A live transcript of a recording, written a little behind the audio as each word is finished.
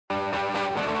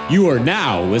You are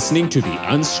now listening to the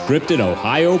Unscripted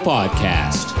Ohio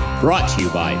Podcast, brought to you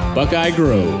by Buckeye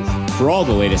Grove. For all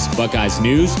the latest Buckeyes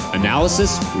news,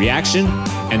 analysis, reaction,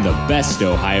 and the best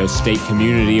Ohio State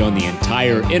community on the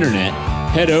entire internet,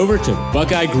 head over to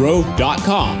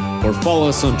BuckeyeGrove.com or follow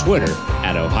us on Twitter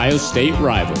at Ohio State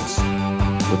Rivals.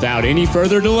 Without any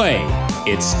further delay,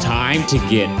 it's time to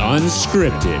get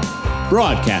unscripted,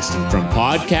 broadcasting from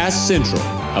Podcast Central,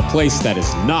 a place that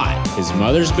is not his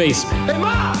mother's basement. Hey,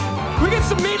 Mom! We get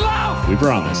some meatloaf! We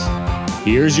promise.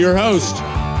 Here's your host,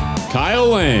 Kyle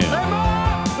Lamb. Hey,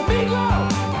 Mom! The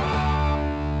meatloaf!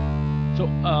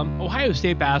 So, Ohio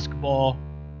State basketball,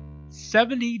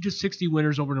 70-60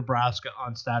 winners over Nebraska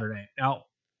on Saturday. Now,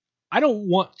 I don't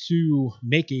want to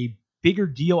make a bigger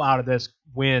deal out of this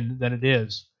win than it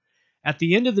is. At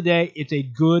the end of the day, it's a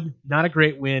good, not a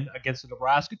great win against a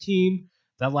Nebraska team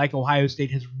that, like Ohio State,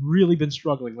 has really been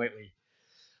struggling lately.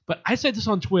 But I said this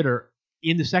on Twitter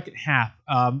in the second half.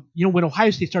 When Ohio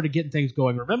State started getting things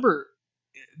going, remember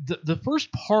the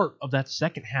first part of that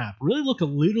second half really looked a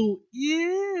little,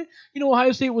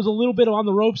 Ohio State was a little bit on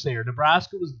the ropes there.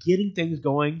 Nebraska was getting things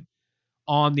going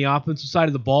on the offensive side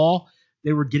of the ball.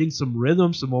 They were getting some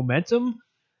rhythm, some momentum.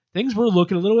 Things were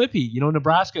looking a little iffy.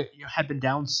 Nebraska had been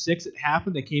down 6 at half,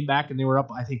 and they came back and they were up,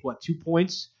 2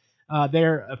 points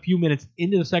there a few minutes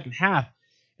into the second half.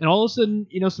 And all of a sudden,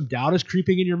 some doubt is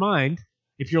creeping in your mind.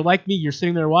 If you're like me, you're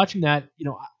sitting there watching that.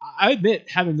 I admit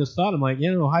having this thought. I'm like,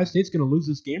 Ohio State's going to lose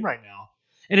this game right now.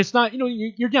 And it's not,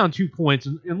 you're down 2 points.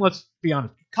 And let's be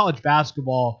honest, college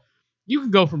basketball, you can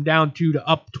go from down 2 to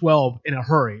up 12 in a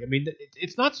hurry. I mean,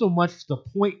 it's not so much the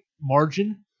point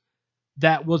margin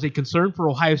that was a concern for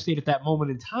Ohio State at that moment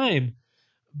in time,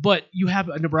 but you have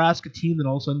a Nebraska team that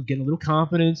all of a sudden getting a little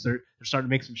confidence. They're starting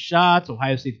to make some shots.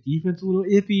 Ohio State's defense a little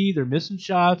iffy. They're missing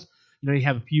shots. You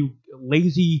have a few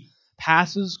lazy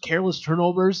passes, careless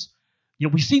turnovers.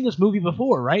 We've seen this movie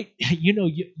before, right? You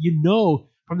know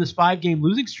from this 5-game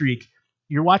losing streak,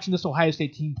 you're watching this Ohio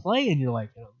State team play, and you're like,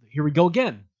 here we go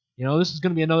again. This is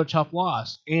going to be another tough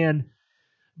loss.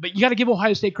 But you got to give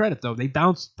Ohio State credit, though. They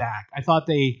bounced back. I thought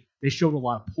they showed a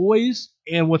lot of poise,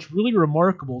 and what's really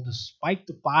remarkable, despite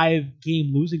the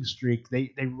 5-game losing streak,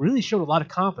 they really showed a lot of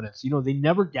confidence. They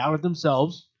never doubted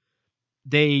themselves.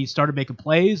 They started making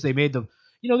plays. They made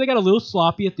they got a little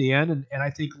sloppy at the end, and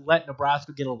I think let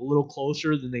Nebraska get a little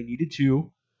closer than they needed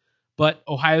to. But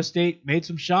Ohio State made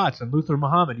some shots, and Luther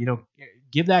Muhammad,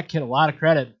 give that kid a lot of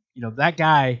credit. That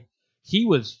guy, he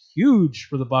was huge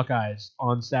for the Buckeyes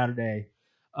on Saturday.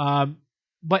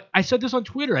 But I said this on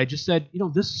Twitter. I just said,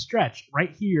 this stretch right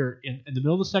here in the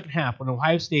middle of the second half when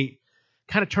Ohio State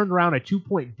kind of turned around a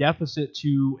 2-point deficit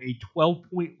to a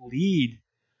 12-point lead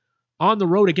on the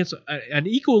road against an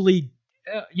equally,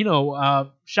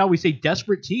 shall we say,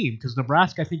 desperate team, because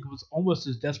Nebraska, I think, was almost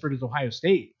as desperate as Ohio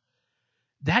State.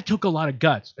 That took a lot of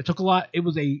guts. It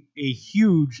was a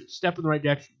huge step in the right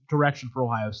direction for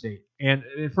Ohio State, and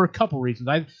for a couple reasons.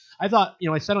 I thought,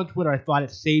 I said on Twitter, I thought it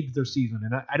saved their season,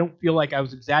 and I don't feel like I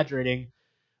was exaggerating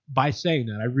by saying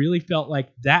that. I really felt like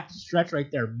that stretch right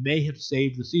there may have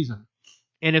saved the season.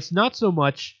 And it's not so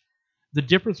much the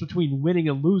difference between winning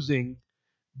and losing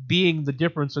being the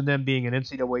difference in them being an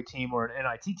NCAA team or an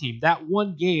NIT team. That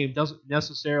one game doesn't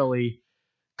necessarily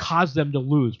cause them to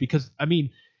lose, because,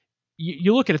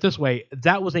 you look at it this way,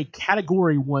 that was a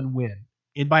Category 1 win.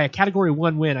 And by a Category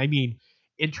 1 win, I mean,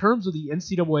 in terms of the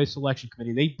NCAA selection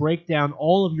committee, they break down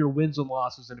all of your wins and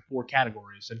losses into 4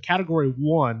 categories. And Category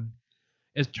 1,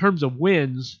 in terms of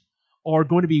wins, are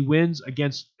going to be wins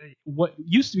against what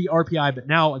used to be RPI, but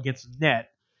now against net.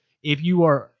 If you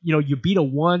are, you beat a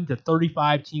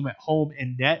 1-35 team at home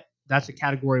in net, that's a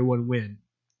Category 1 win.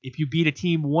 If you beat a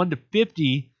team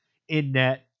 1-50 in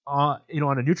net, on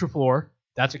a neutral floor,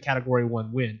 that's a Category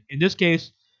 1 win. In this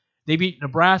case, they beat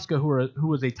Nebraska, who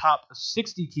was a top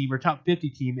 60 team or top 50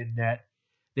 team in net.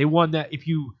 They won that. If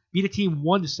you beat a team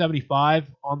 1-75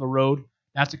 on the road,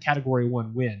 that's a Category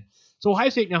 1 win. So Ohio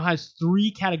State now has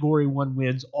 3 Category 1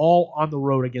 wins, all on the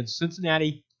road against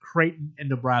Cincinnati, Creighton, and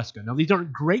Nebraska. Now, these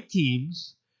aren't great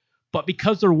teams, but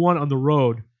because they're won on the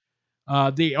road,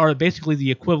 they are basically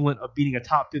the equivalent of beating a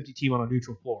top 50 team on a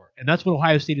neutral floor. And that's what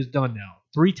Ohio State has done now.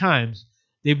 3 times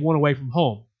they've won away from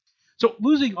home. So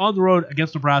losing on the road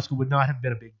against Nebraska would not have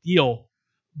been a big deal,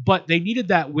 but they needed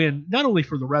that win not only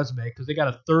for the resume, because they got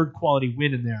a 3rd quality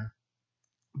win in there,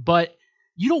 but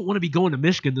you don't want to be going to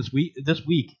Michigan this week,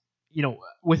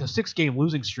 with a 6-game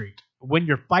losing streak when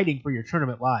you're fighting for your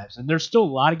tournament lives. And there's still a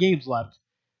lot of games left.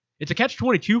 It's a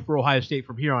catch-22 for Ohio State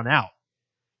from here on out.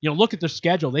 Look at their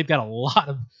schedule. They've got a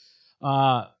lot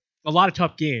of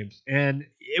tough games, and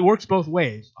it works both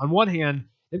ways. On one hand,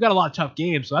 they've got a lot of tough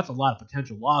games, so that's a lot of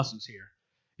potential losses here.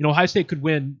 Ohio State could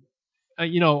win,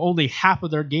 only half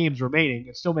of their games remaining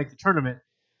and still make the tournament,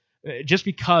 just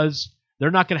because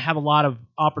they're not going to have a lot of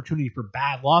opportunity for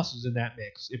bad losses in that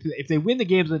mix. If they win the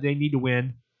games that they need to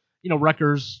win,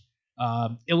 Rutgers,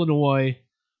 Illinois,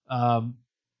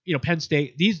 Penn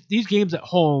State, these games at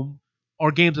home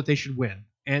are games that they should win.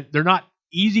 And they're not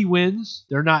easy wins.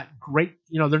 They're not great,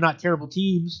 they're not terrible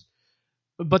teams,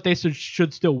 but they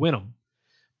should still win them.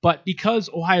 But because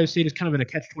Ohio State is kind of in a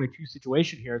catch-22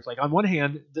 situation here, it's like on one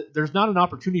hand, there's not an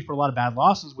opportunity for a lot of bad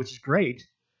losses, which is great,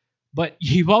 but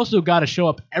you've also got to show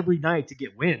up every night to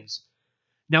get wins.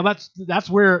 Now that's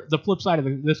where the flip side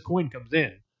of this coin comes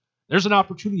in. There's an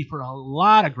opportunity for a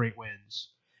lot of great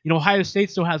wins. Ohio State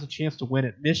still has a chance to win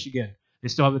at Michigan. They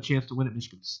still have a chance to win at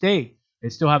Michigan State. They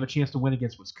still have a chance to win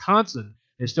against Wisconsin.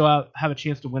 They still have a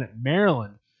chance to win at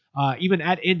Maryland. Even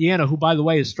at Indiana, who, by the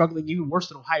way, is struggling even worse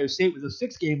than Ohio State with a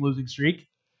 6-game losing streak.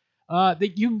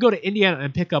 You can go to Indiana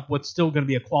and pick up what's still going to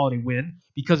be a quality win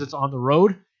because it's on the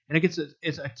road, and it's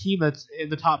a team that's in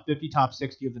the top 50, top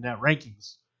 60 of the net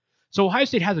rankings. So Ohio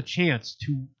State has a chance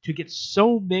to get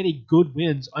so many good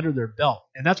wins under their belt,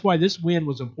 and that's why this win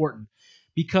was important,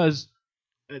 because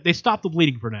they stopped the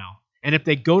bleeding for now. And if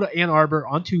they go to Ann Arbor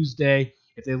on Tuesday,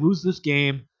 if they lose this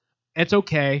game, it's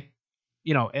okay.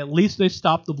 At least they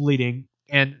stopped the bleeding,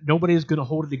 and nobody is going to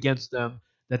hold it against them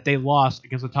that they lost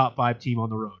against a top 5 team on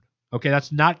the road. Okay,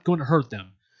 that's not going to hurt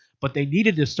them. But they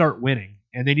needed to start winning,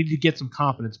 and they needed to get some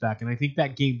confidence back, and I think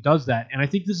that game does that. And I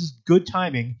think this is good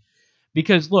timing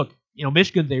because, look,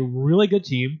 Michigan's a really good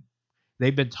team.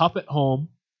 They've been tough at home.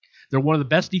 They're one of the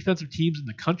best defensive teams in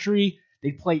the country.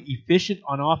 They play efficient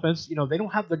on offense. They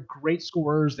don't have the great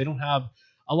scorers. They don't have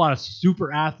a lot of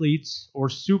super athletes or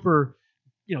super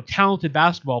talented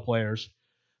basketball players,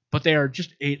 but they are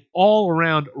just an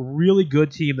all-around really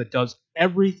good team that does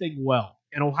everything well.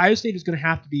 And Ohio State is going to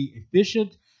have to be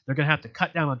efficient. They're going to have to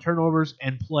cut down on turnovers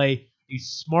and play a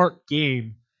smart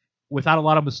game without a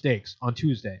lot of mistakes on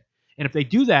Tuesday. And if they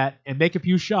do that and make a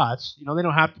few shots, they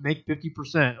don't have to make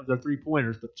 50% of their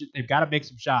three-pointers, but they've got to make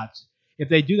some shots. If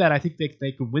they do that, I think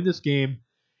they can win this game,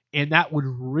 and that would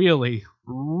really,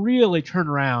 really turn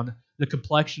around the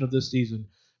complexion of this season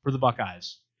for the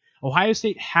Buckeyes. Ohio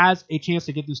State has a chance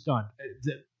to get this done.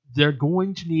 They're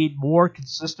going to need more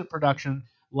consistent production,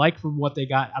 like from what they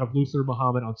got out of Luther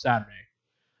Muhammad on Saturday.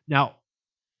 Now,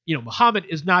 Muhammad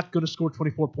is not going to score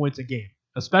 24 points a game,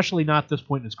 especially not at this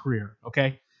point in his career,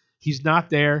 okay? He's not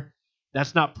there.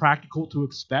 That's not practical to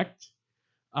expect,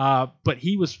 but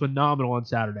he was phenomenal on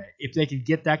Saturday. If they can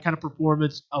get that kind of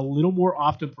performance a little more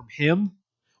often from him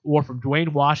or from Dwayne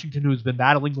Washington, who's been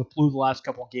battling with flu the last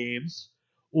couple of games,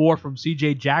 or from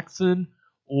C.J. Jackson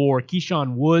or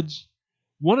Keyshawn Woods,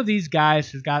 one of these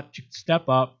guys has got to step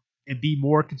up and be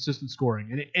more consistent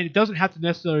scoring. And it doesn't have to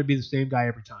necessarily be the same guy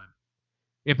every time.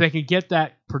 If they can get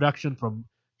that production from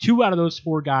 2 out of those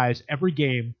 4 guys every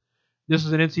game, this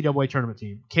is an NCAA tournament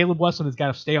team. Caleb Wesson has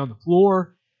got to stay on the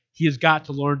floor. He has got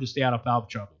to learn to stay out of foul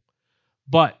trouble.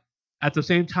 But at the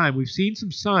same time, we've seen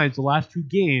some signs the last 2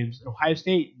 games. Ohio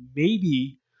State,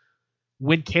 maybe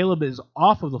when Caleb is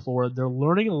off of the floor, they're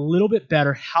learning a little bit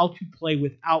better how to play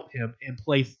without him and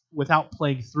play without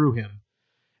playing through him.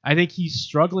 I think he's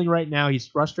struggling right now. He's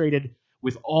frustrated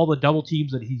with all the double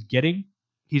teams that he's getting.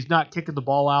 He's not kicking the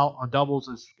ball out on doubles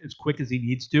as quick as he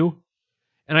needs to.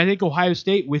 And I think Ohio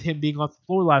State, with him being off the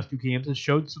floor the last 2 games, has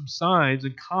showed some signs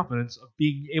and confidence of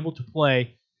being able to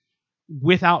play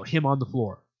without him on the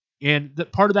floor. And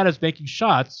part of that is making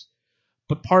shots,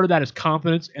 but part of that is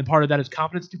confidence, and part of that is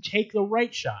confidence to take the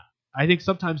right shot. I think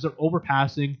sometimes they're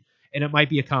overpassing, and it might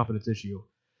be a confidence issue.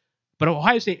 But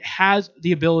Ohio State has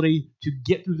the ability to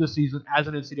get through the season as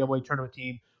an NCAA tournament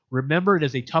team. Remember, it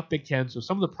is a tough Big Ten, so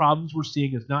some of the problems we're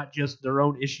seeing is not just their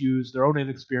own issues, their own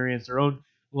inexperience, their own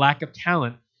lack of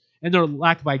talent, and their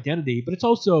lack of identity, but it's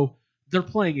also they're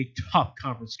playing a tough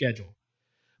conference schedule.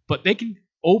 But they can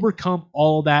overcome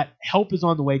all of that. Help is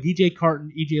on the way. DJ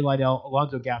Carton, EJ Liddell,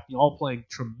 Alonzo Gaffney, all playing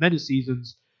tremendous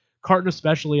seasons. Carton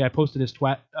especially, I posted his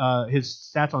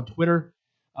stats on Twitter.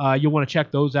 You'll want to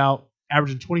check those out.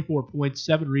 Averaging 24 points,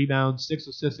 7 rebounds, 6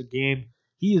 assists a game.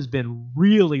 He has been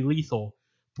really lethal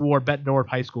for Bettendorf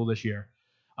High School this year.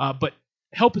 But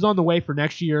help is on the way for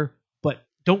next year, but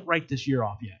don't write this year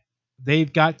off yet.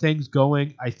 They've got things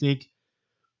going, I think,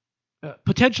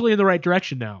 potentially in the right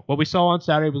direction now. What we saw on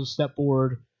Saturday was a step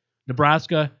forward.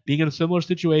 Nebraska, being in a similar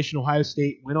situation, Ohio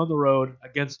State went on the road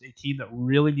against a team that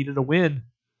really needed a win,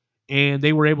 and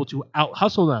they were able to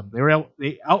out-hustle them.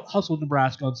 They out-hustled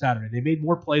Nebraska on Saturday. They made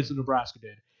more plays than Nebraska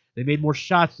did. They made more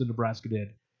shots than Nebraska did.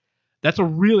 That's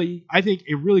I think,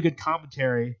 a really good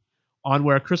commentary on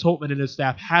where Chris Holtmann and his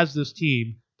staff has this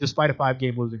team despite a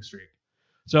 5-game losing streak.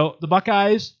 So the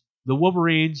Buckeyes, the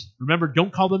Wolverines, remember,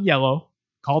 don't call them yellow,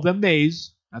 call them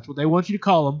maize. That's what they want you to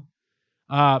call them.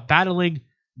 Battling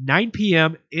 9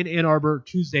 p.m. in Ann Arbor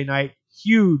Tuesday night.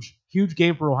 Huge, huge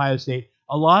game for Ohio State.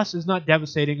 A loss is not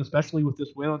devastating, especially with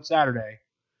this win on Saturday,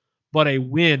 but a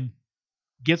win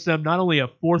gets them not only a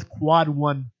 4th quad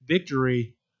 1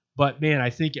 victory, but man, I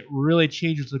think it really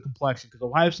changes the complexion because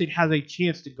Ohio State has a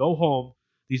chance to go home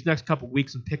these next couple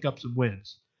weeks and pick up some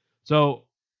wins. So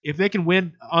if they can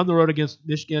win on the road against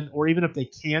Michigan, or even if they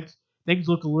can't, things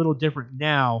look a little different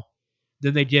now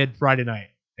than they did Friday night.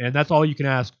 And that's all you can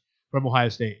ask from Ohio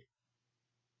State.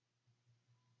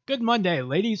 Good Monday,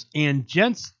 ladies and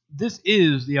gents. This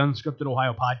is the Unscripted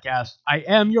Ohio Podcast. I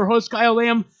am your host, Kyle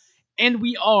Lamb, and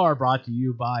we are brought to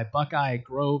you by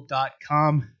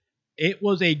BuckeyeGrove.com. It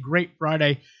was a great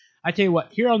Friday. I tell you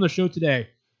what, here on the show today,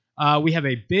 we have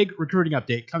a big recruiting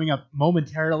update coming up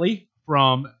momentarily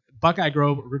from Buckeye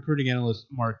Grove recruiting analyst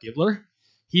Mark Gibler.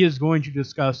 He is going to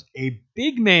discuss a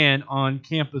big man on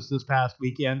campus this past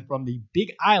weekend from the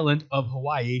Big Island of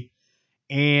Hawaii.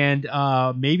 And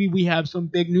maybe we have some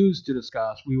big news to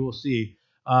discuss. We will see.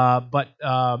 But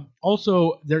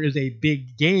also, there is a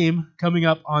big game coming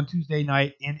up on Tuesday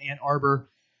night in Ann Arbor.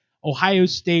 Ohio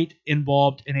State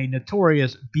involved in a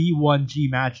notorious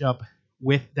B1G matchup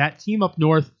with that team up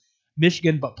north,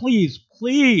 Michigan. But please,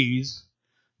 please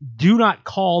do not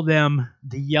call them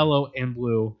the yellow and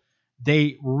blue.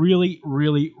 They really,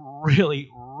 really, really,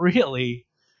 really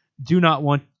do not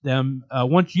want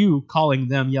you calling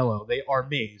them yellow. They are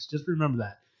maize. Just remember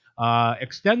that.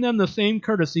 Extend them the same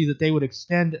courtesy that they would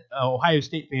extend Ohio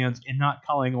State fans in not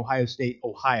calling Ohio State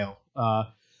Ohio.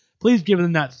 Please give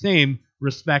them that same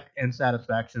respect and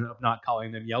satisfaction of not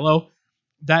calling them yellow.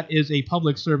 That is a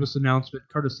public service announcement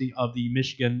courtesy of the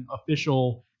Michigan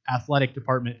official athletic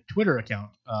department Twitter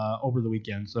account over the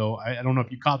weekend. So I don't know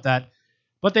if you caught that,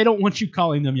 but they don't want you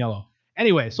calling them yellow.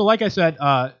 Anyway, so like I said,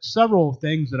 several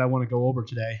things that I want to go over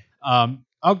today.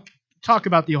 I'll talk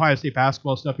about the Ohio State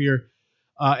basketball stuff here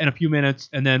in a few minutes,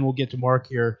 and then we'll get to Mark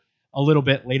here a little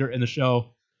bit later in the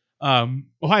show.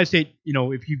 Ohio State,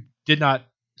 if you did not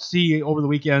see over the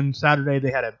weekend, Saturday, they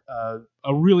had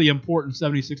a really important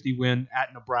 70-60 win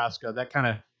at Nebraska. That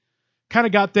kind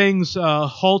of got things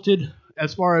halted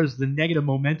as far as the negative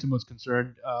momentum was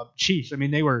concerned. I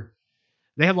mean,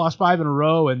 they had lost 5 in a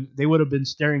row, and they would have been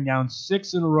staring down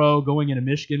 6 in a row going into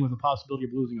Michigan with the possibility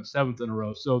of losing a 7th in a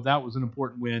row. So that was an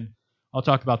important win. I'll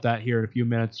talk about that here in a few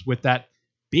minutes with that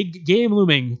big game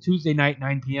looming Tuesday night,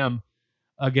 9 p.m.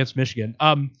 against Michigan.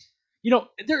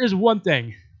 There is one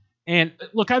thing, and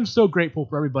look, I'm so grateful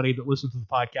for everybody that listens to the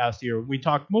podcast here. We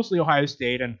talk mostly Ohio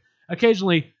State, and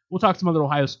occasionally we'll talk some other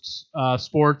Ohio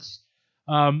sports.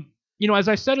 As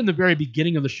I said in the very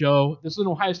beginning of the show, this is an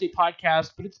Ohio State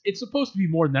podcast, but it's supposed to be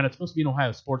more than that. It's supposed to be an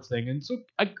Ohio sports thing. And so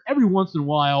every once in a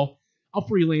while, I'll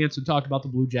freelance and talk about the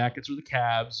Blue Jackets or the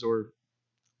Cavs or,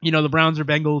 the Browns or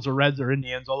Bengals or Reds or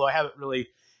Indians, although I haven't really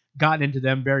gotten into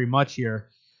them very much here.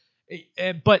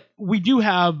 But we do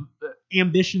have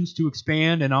ambitions to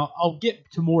expand, and I'll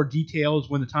get to more details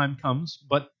when the time comes.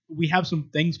 But we have some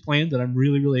things planned that I'm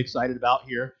really, really excited about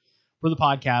here for the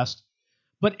podcast.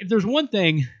 But if there's one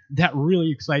thing that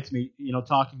really excites me,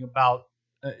 talking about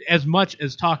as much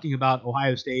as talking about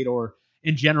Ohio State or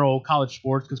in general college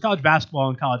sports, because college basketball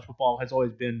and college football has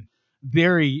always been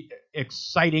very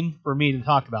exciting for me to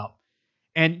talk about.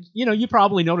 And, you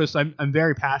probably noticed I'm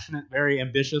very passionate, very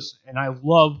ambitious, and I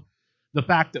love the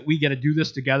fact that we get to do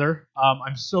this together.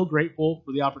 I'm so grateful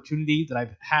for the opportunity that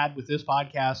I've had with this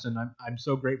podcast, and I'm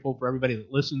so grateful for everybody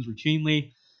that listens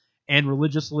routinely and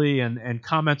religiously and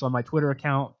comments on my Twitter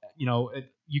account.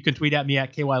 You can tweet at me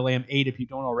at KYLam8 if you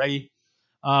don't already.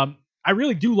 I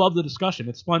really do love the discussion.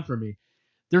 It's fun for me.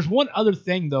 There's one other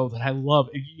thing, though, that I love.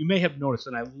 You may have noticed,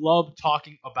 and I love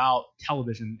talking about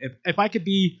television. If I could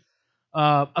be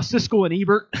a Siskel and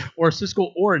Ebert or a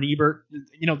Siskel or an Ebert,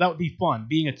 that would be fun,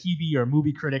 being a TV or a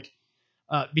movie critic.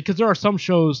 Because there are some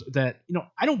shows that,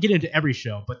 I don't get into every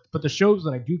show, but the shows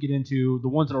that I do get into, the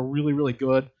ones that are really, really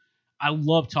good, I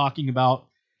love talking about.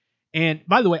 And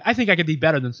by the way, I think I could be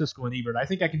better than Siskel and Ebert. I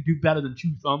think I can do better than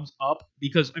 2 thumbs up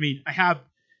because,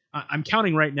 I'm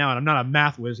counting right now, and I'm not a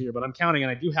math whiz here, but I'm counting,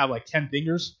 and I do have like 10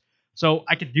 fingers. So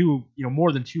I could do,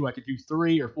 more than 2. I could do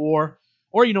 3 or 4.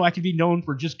 Or, I could be known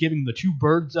for just giving the 2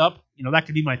 birds up. That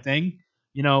could be my thing.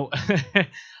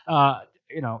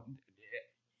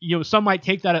 Some might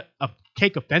take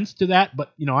offense to that,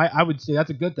 but, I would say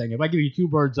that's a good thing. If I give you 2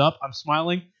 birds up, I'm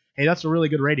smiling. Hey, that's a really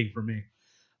good rating for me.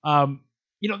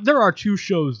 There are two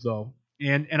shows though,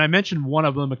 and I mentioned one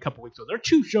of them a couple weeks ago. There are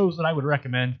two shows that I would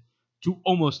recommend to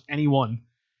almost anyone,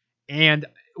 and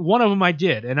one of them I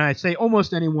did, and I say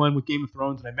almost anyone with Game of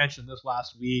Thrones, and I mentioned this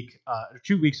last week or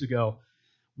 2 weeks ago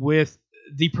with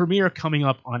the premiere coming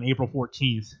up on April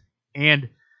 14th, and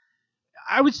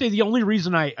I would say the only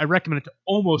reason I recommend it to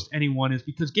almost anyone is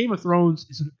because Game of Thrones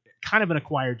is kind of an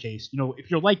acquired taste.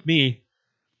 If you're like me,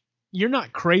 you're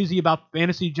not crazy about the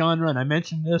fantasy genre, and I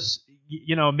mentioned this,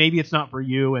 maybe it's not for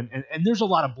you, and there's a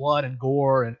lot of blood and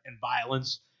gore and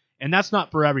violence, and that's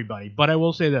not for everybody. But I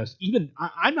will say this, even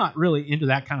I'm not really into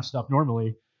that kind of stuff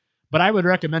normally, but I would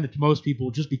recommend it to most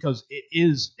people just because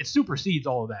it supersedes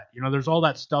all of that. There's all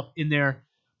that stuff in there,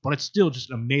 but it's still just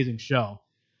an amazing show.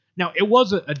 Now, it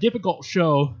was a difficult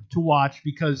show to watch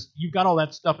because you've got all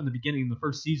that stuff in the beginning of the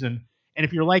first season, and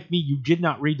if you're like me, you did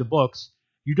not read the books,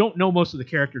 you don't know most of the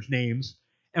characters' names,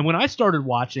 and when I started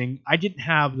watching, I didn't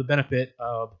have the benefit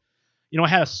of, I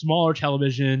had a smaller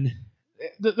television.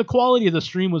 The quality of the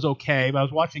stream was okay, but I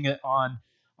was watching it on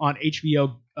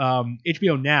HBO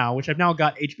Now, which I've now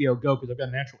got HBO Go because I've got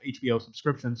an actual HBO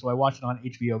subscription, so I watch it on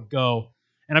HBO Go,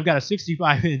 and I've got a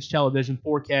 65-inch television,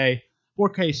 4K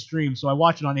stream, so I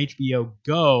watch it on HBO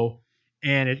Go,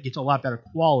 and it gets a lot better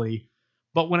quality.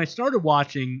 But when I started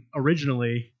watching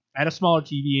originally, I had a smaller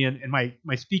TV, and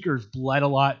my speakers bled a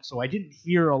lot, so I didn't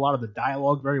hear a lot of the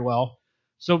dialogue very well.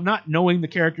 So not knowing the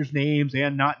characters' names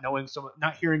and not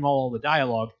hearing all the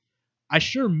dialogue, I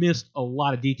sure missed a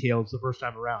lot of details the first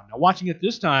time around. Now watching it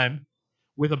this time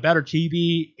with a better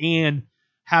TV and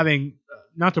having,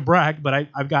 not to brag, but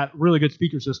I've got really good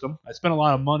speaker system. I spent a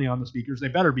lot of money on the speakers. They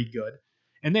better be good,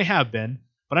 and they have been.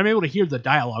 But I'm able to hear the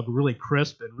dialogue really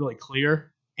crisp and really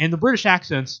clear, and the British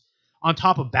accents on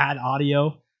top of bad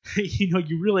audio.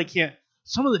 You really can't.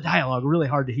 Some of the dialogue really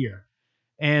hard to hear,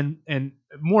 and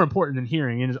more important than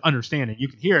hearing is understanding. You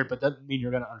can hear it, but that doesn't mean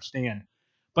you're going to understand.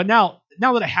 But now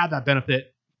that I have that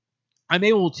benefit,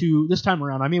 this time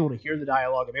around, I'm able to hear the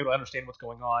dialogue. I'm able to understand what's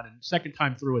going on, and second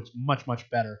time through, it's much, much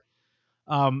better.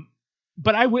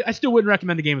 But I still wouldn't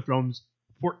recommend the Game of Thrones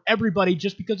for everybody,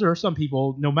 just because there are some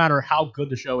people, no matter how good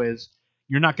the show is,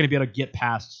 you're not going to be able to get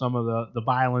past some of the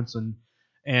violence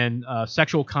and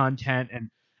sexual content and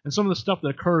some of the stuff that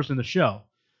occurs in the show.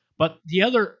 But the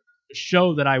other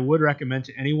show that I would recommend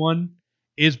to anyone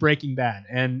is Breaking Bad.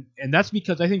 And that's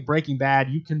because I think Breaking Bad,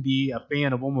 you can be a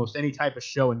fan of almost any type of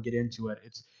show and get into it.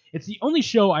 It's the only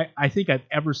show I think I've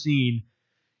ever seen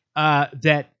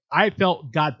that I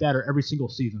felt got better every single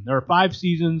season. There are 5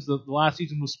 seasons. The last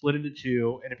season was split into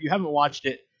 2. And if you haven't watched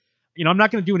it, I'm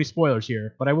not going to do any spoilers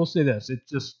here, but I will say this.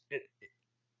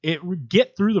 It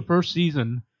get through the first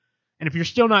season, and if you're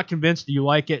still not convinced that you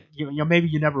like it, maybe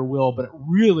you never will, but it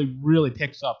really, really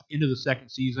picks up into the second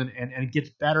season, and it gets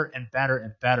better and better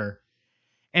and better.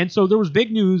 And so there was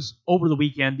big news over the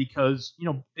weekend because,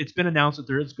 it's been announced that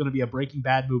there is going to be a Breaking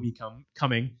Bad movie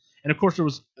coming. And of course there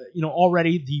was,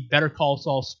 already the Better Call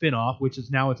Saul spinoff, which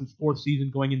is now its 4th season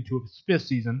going into its 5th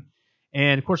season.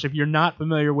 And of course, if you're not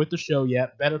familiar with the show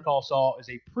yet, Better Call Saul is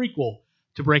a prequel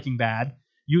to Breaking Bad,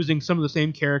 using some of the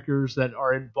same characters that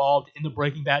are involved in the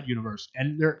Breaking Bad universe.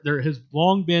 And there has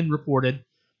long been reported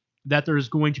that there is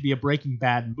going to be a Breaking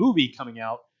Bad movie coming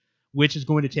out, which is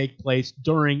going to take place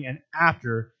during and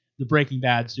after the Breaking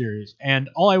Bad series. And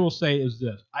all I will say is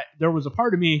this. There was a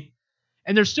part of me,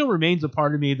 and there still remains a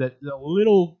part of me, that a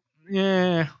little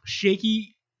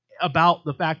shaky about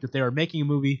the fact that they are making a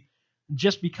movie,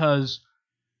 just because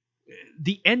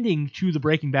the ending to the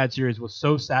Breaking Bad series was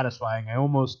so satisfying. I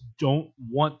almost don't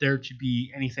want there to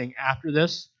be anything after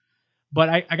this. But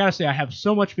I got to say, I have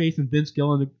so much faith in Vince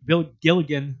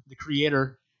Gilligan, the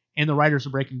creator and the writers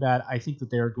of Breaking Bad. I think that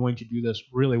they are going to do this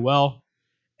really well.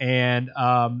 And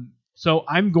so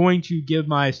I'm going to give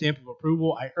my stamp of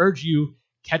approval. I urge you,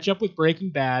 catch up with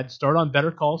Breaking Bad, start on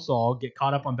Better Call Saul, get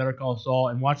caught up on Better Call Saul,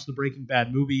 and watch the Breaking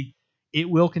Bad movie. It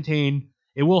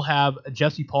will have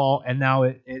Jesse Paul, and now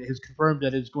it is confirmed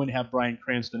that it's going to have Bryan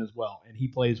Cranston as well. And he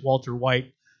plays Walter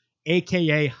White,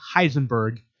 a.k.a.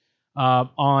 Heisenberg,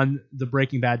 on the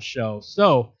Breaking Bad show.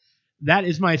 So that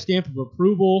is my stamp of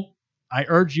approval. I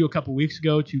urged you a couple weeks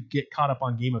ago to get caught up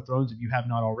on Game of Thrones if you have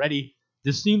not already.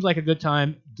 This seems like a good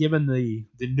time, given the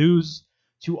news,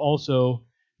 to also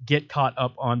get caught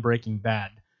up on Breaking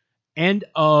Bad. End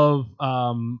of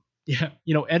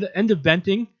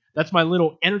venting. That's my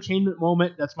little entertainment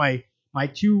moment. That's my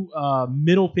 2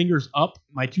 middle fingers up,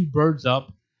 my 2 birds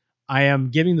up. I am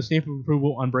giving the stamp of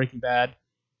approval on Breaking Bad.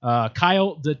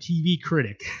 Kyle, the TV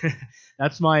critic.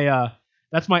 That's my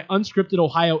unscripted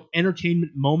Ohio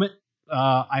entertainment moment.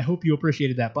 I hope you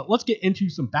appreciated that. But let's get into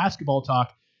some basketball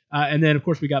talk. And then, of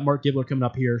course, we got Mark Gibler coming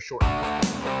up here shortly.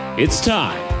 It's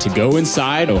time to go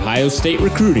inside Ohio State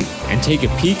recruiting and take a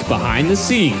peek behind the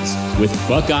scenes with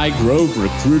Buckeye Grove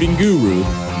recruiting guru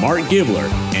Mark Gibler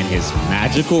and his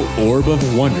magical orb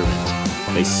of wonderment.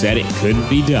 They said it couldn't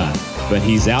be done, but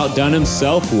he's outdone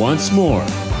himself once more.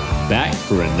 Back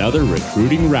for another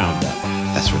recruiting roundup.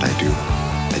 That's what I do.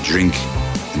 I drink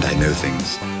and I know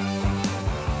things.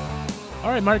 All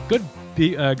right, Mark, good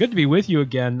to be with you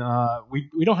again.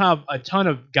 We don't have a ton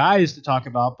of guys to talk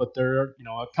about, but there are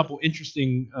a couple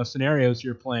interesting scenarios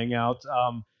you're playing out.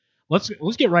 Let's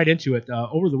get right into it.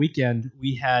 Over the weekend,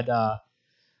 we had a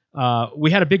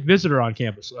big visitor on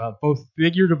campus, both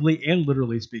figuratively and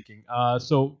literally speaking.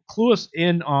 So clue us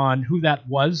in on who that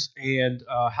was and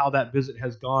how that visit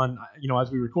has gone.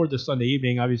 As we record this Sunday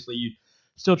evening, obviously you're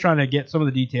still trying to get some of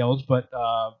the details, but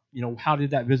how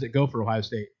did that visit go for Ohio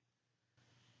State?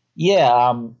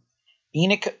 Yeah,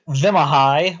 Enoch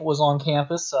Vimahai was on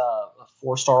campus, a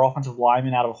 4-star offensive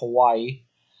lineman out of Hawaii.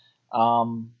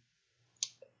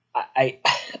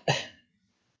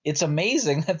 It's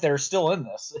amazing that they're still in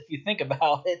this. If you think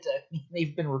about it,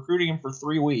 they've been recruiting him for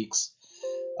 3 weeks.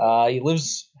 He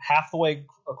lives half the way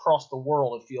across the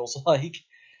world, it feels like.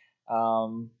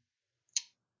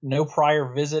 No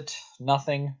prior visit,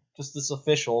 nothing, just this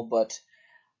official, but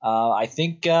I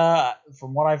think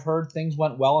from what I've heard, things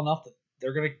went well enough that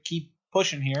they're going to keep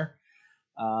pushing here.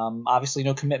 Obviously,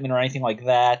 no commitment or anything like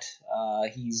that.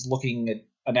 He's looking at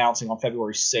announcing on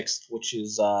February 6th, which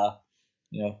is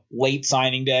late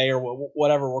signing day or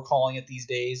whatever we're calling it these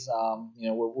days.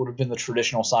 Would have been the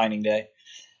traditional signing day.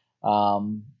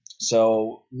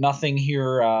 So nothing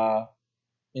here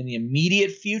in the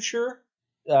immediate future,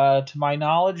 to my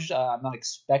knowledge. I'm not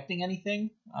expecting anything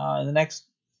in the next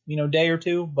day or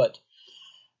two, but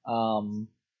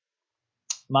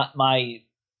my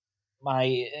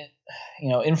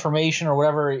information or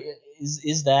whatever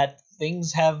is that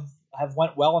things have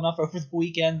went well enough over the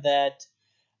weekend that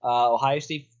Ohio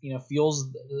State feels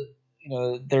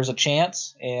there's a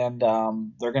chance, and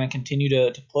they're going to continue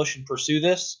to push and pursue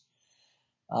this,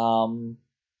 and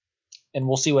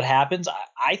we'll see what happens.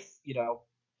 I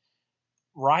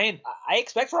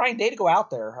expect Ryan Day to go out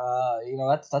there.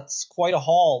 That's quite a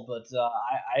haul, but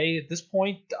I at this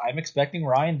point I'm expecting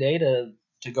Ryan Day to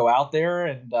go out there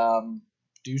and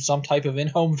do some type of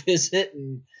in-home visit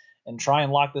and try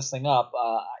and lock this thing up.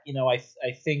 I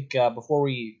think before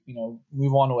we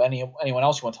move on to anyone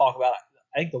else you want to talk about,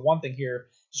 I think the one thing here,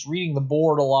 just reading the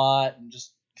board a lot and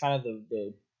just kind of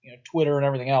the Twitter and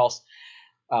everything else.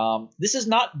 This is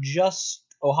not just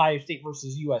Ohio State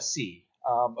versus USC.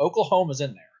 Oklahoma's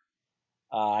in there.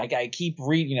 I keep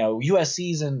reading,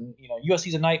 USC's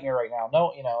a nightmare right now.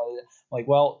 No,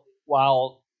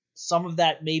 while some of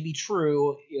that may be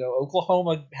true,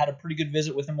 Oklahoma had a pretty good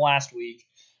visit with him last week.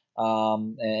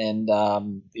 The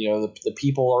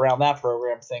people around that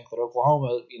program think that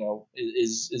Oklahoma,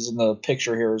 is in the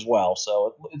picture here as well.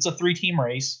 So it's a 3-team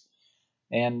race.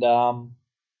 And,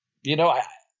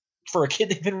 for a kid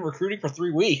they've been recruiting for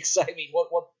 3 weeks, I mean, what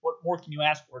more can you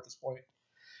ask for at this point?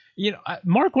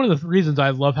 Mark, one of the reasons I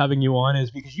love having you on is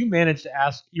because you managed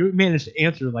to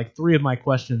answer like 3 of my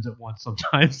questions at once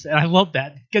sometimes, and I love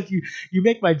that because you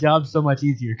make my job so much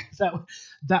easier. Because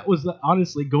that was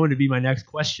honestly going to be my next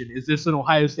question: is this an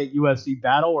Ohio State USC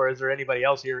battle, or is there anybody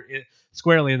else here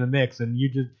squarely in the mix? And you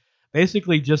just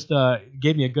basically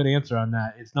gave me a good answer on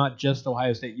that. It's not just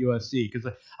Ohio State USC, because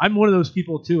I'm one of those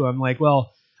people too. I'm like,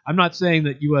 well, I'm not saying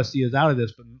that USC is out of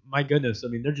this, but my goodness, I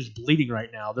mean, they're just bleeding right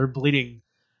now. They're bleeding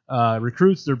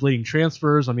recruits, they're bleeding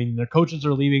transfers. I mean, their coaches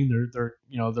are leaving.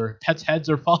 Their pets' heads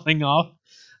are falling off.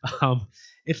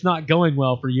 It's not going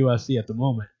well for USC at the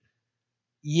moment.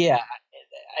 Yeah,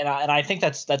 and I think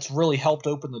that's really helped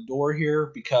open the door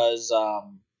here because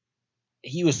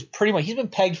he's been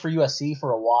pegged for USC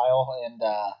for a while, and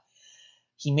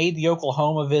he made the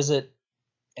Oklahoma visit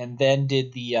and then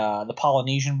did the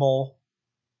Polynesian Bowl.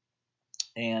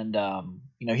 And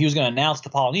he was going to announce the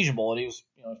Polynesian Bowl, and he was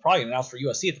probably going to announce for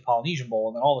USC at the Polynesian Bowl,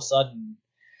 and then all of a sudden,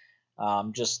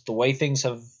 just the way things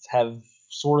have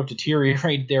sort of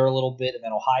deteriorated there a little bit, and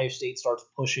then Ohio State starts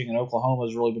pushing, and Oklahoma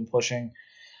has really been pushing.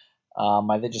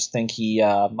 I just think he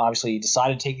obviously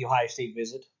decided to take the Ohio State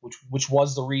visit, which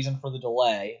was the reason for the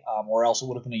delay, or else it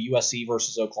would have been a USC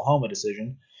versus Oklahoma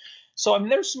decision. So I mean,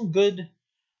 there are some good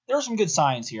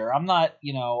signs here. I'm not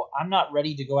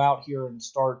ready to go out here and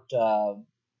start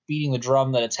beating the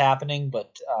drum that it's happening,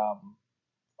 but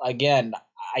again,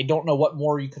 I don't know what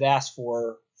more you could ask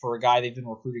for a guy they've been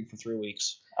recruiting for 3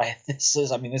 weeks. This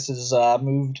is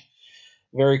moved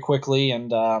very quickly,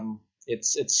 and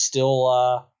it's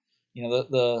still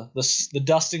the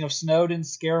dusting of snow didn't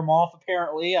scare him off.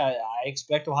 Apparently, I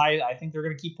expect Ohio. I think they're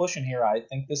going to keep pushing here. I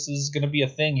think this is going to be a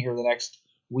thing here the next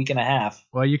week and a half.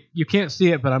 Well, you can't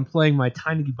see it, but I'm playing my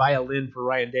tiny violin for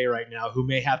Ryan Day right now, who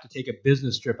may have to take a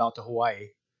business trip out to Hawaii.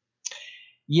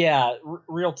 Yeah,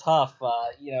 real tough.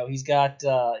 He's got.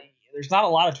 There's not a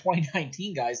lot of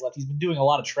 2019 guys left. He's been doing a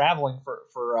lot of traveling for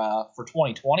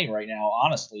 2020 right now.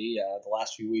 Honestly, the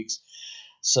last few weeks.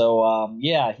 So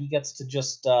he gets to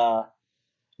just.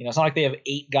 It's not like they have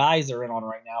 8 guys they're in on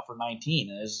right now for 19.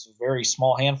 There's a very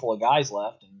small handful of guys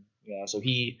left, and so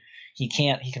he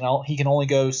can only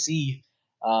go see.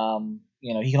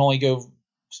 He can only go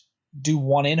do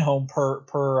one in-home per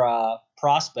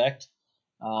prospect.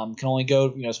 Can only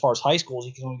go, as far as high schools,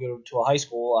 he can only go to a high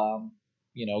school,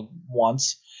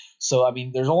 once. So, I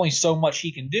mean, there's only so much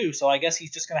he can do. So I guess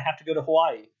he's just going to have to go to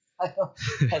Hawaii.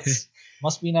 That's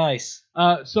must be nice.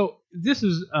 So this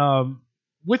is,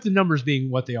 with the numbers being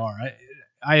what they are,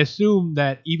 I assume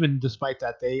that even despite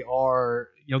that, they are,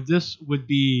 this would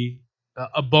be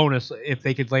a bonus if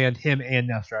they could land him and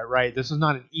Nestor, right? This is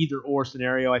not an either or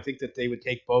scenario. I think that they would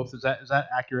take both. Is that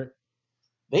accurate?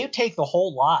 They would take the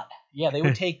whole lot. Yeah, they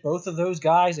would take both of those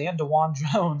guys and DeJuan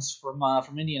Jones from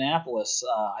Indianapolis.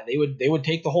 They would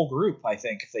take the whole group, I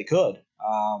think, if they could.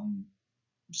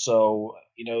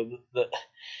 The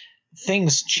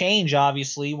things change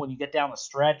obviously when you get down the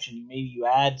stretch and maybe you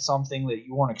add something that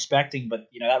you weren't expecting, but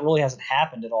that really hasn't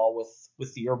happened at all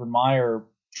with the Urban Meyer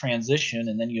transition,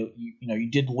 and then you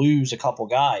did lose a couple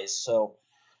guys. So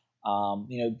back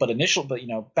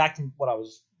to what I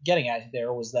was getting at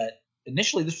there was that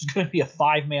initially this was going to be a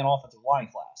 5-man offensive line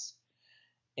class,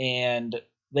 and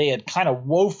they had kind of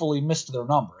woefully missed their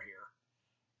number here.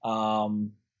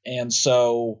 And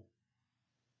so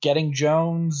getting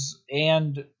Jones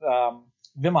and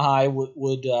Vimahai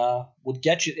would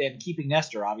get you, and keeping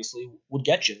Nestor obviously would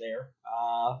get you there.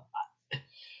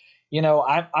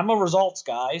 I'm a results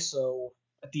guy, so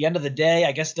at the end of the day,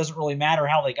 I guess it doesn't really matter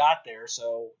how they got there.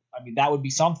 So I mean, that would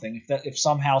be something if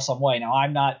somehow, some way. Now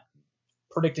I'm not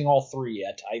predicting all 3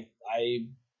 yet. I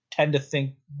tend to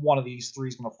think one of these 3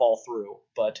 is going to fall through,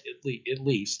 but at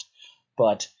least.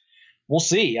 But we'll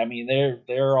see. I mean,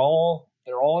 they're all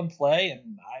in play,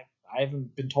 and I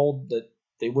haven't been told that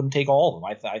they wouldn't take all of them.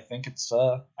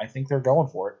 I think they're going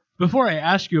for it. Before I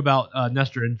ask you about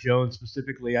Nestor and Jones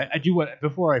specifically, I do want,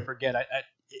 before I forget,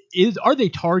 are they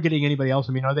targeting anybody else?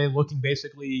 I mean, are they looking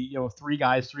basically, 3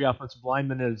 guys, 3 offensive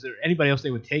linemen? Is there anybody else they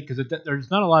would take? Because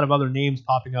there's not a lot of other names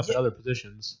popping up at other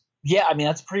positions. Yeah, I mean,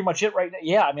 that's pretty much it right now.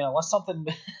 Yeah, I mean, unless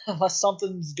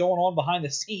something's going on behind the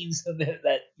scenes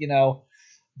that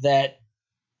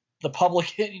the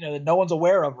public, that no one's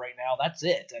aware of right now, that's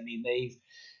it. I mean,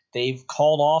 they've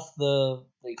called off the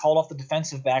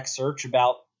defensive back search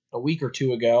about a week or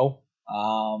 2 ago.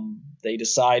 They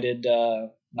decided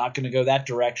not going to go that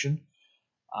direction.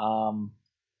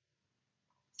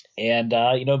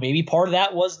 Maybe part of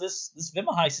that was this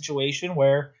Vimahai situation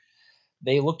where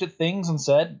they looked at things and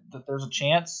said that there's a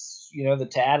chance,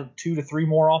 to add 2 to 3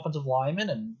 more offensive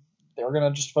linemen, and they're going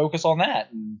to just focus on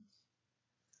that. And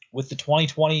with the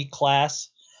 2020 class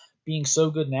being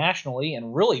so good nationally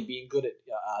and really being good at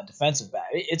defensive back,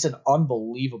 it's an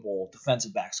unbelievable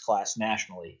defensive backs class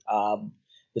nationally.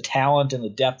 The talent and the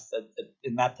depth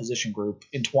in that position group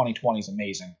in 2020 is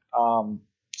amazing.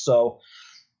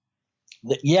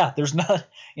 There's not,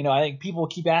 I think people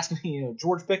keep asking me,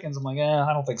 George Pickens. I'm like,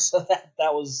 I don't think so.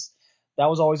 That was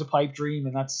always a pipe dream,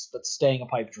 and that's staying a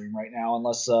pipe dream right now,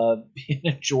 unless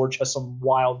George has some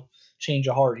wild change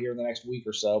of heart here in the next week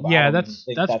or so. But I don't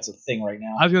think that's a thing right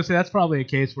now. I was gonna say that's probably a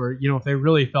case where if they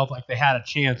really felt like they had a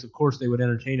chance, of course they would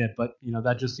entertain it. But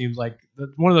that just seems like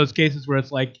one of those cases where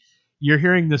it's like you're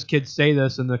hearing this kid say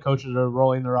this, and the coaches are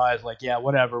rolling their eyes like, yeah,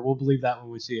 whatever, we'll believe that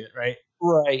when we see it, right?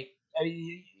 Right. I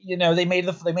mean, they made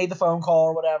the phone call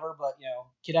or whatever, but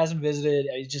kid hasn't visited.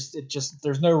 It just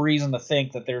there's no reason to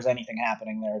think that there's anything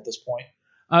happening there at this point.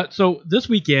 So this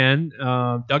weekend,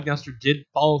 Doug Nestor did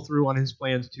follow through on his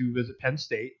plans to visit Penn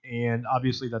State, and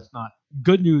obviously that's not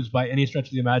good news by any stretch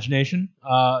of the imagination.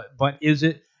 But is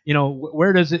it,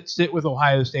 where does it sit with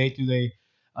Ohio State? Do they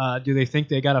think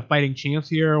they got a fighting chance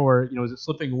here, or is it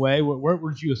slipping away? Where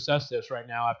would you assess this right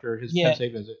now after his Penn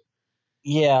State visit?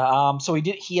 Yeah. So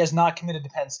he has not committed to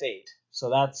Penn State, so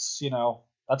that's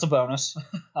that's a bonus.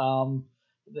 No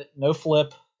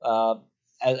flip.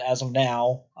 As of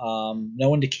now,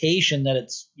 no indication that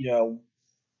it's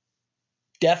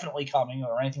definitely coming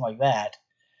or anything like that.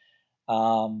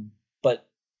 But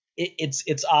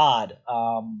it's odd.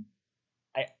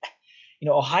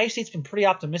 Ohio State's been pretty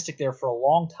optimistic there for a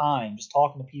long time, just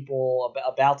talking to people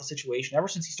about the situation ever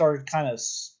since he started kind of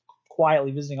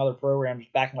quietly visiting other programs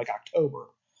back in like October,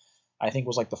 I think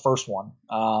was like the first one.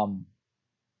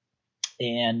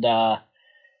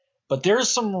 But there's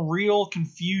some real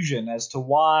confusion as to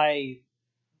why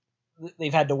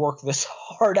they've had to work this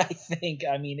hard, I think.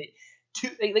 I mean,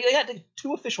 they got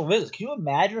 2 official visits. Can you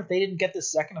imagine if they didn't get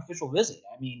this second official visit?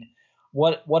 I mean,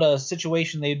 what a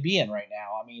situation they'd be in right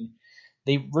now. I mean,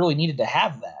 they really needed to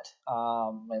have that,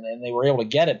 and they were able to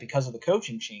get it because of the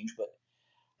coaching change. But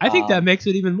I think that makes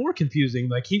it even more confusing.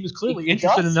 Like, he was clearly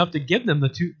interested enough to give them the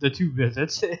two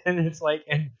visits, and it's like,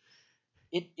 and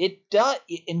it does.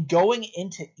 In going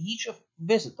into each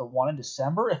visit, the one in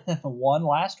December and the one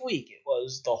last week, it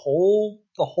was the whole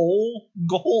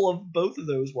goal of both of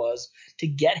those was to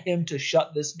get him to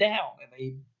shut this down,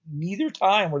 and neither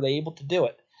time were they able to do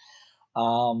it.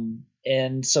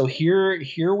 And so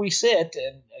here we sit,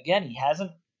 and again, he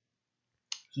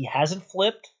hasn't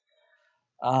flipped.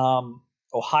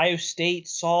 Ohio State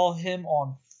saw him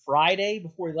on Friday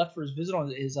before he left for his visit.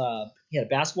 He had a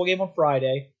basketball game on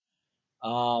Friday.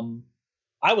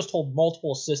 I was told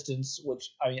multiple assistants,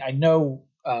 which I know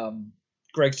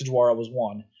Greg Stajwara was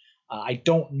one. I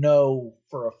don't know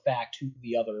for a fact who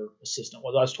the other assistant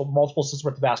was. I was told multiple assistants were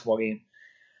at the basketball game.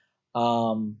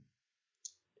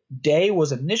 Day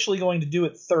was initially going to do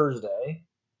it Thursday.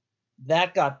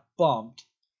 That got bumped.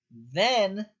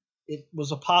 Then it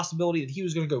was a possibility that he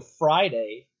was going to go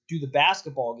Friday, do the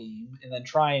basketball game, and then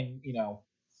try and,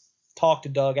 talk to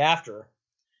Doug after.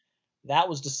 That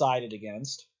was decided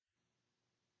against.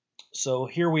 So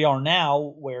here we are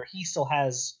now where he still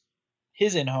has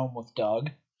his in-home with Doug.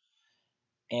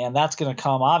 And that's going to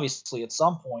come, obviously, at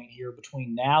some point here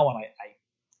between now and I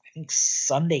think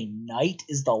Sunday night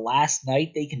is the last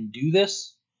night they can do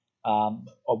this.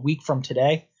 A week from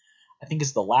today, I think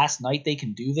is the last night they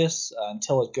can do this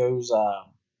until it goes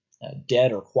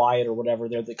dead or quiet or whatever.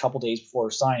 They're the couple days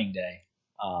before signing day.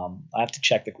 I have to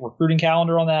check the recruiting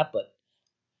calendar on that, but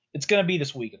it's going to be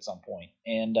this week at some point.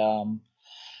 And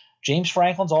James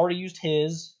Franklin's already used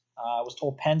his. I was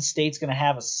told Penn State's going to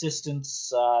have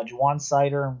assistants. Juwan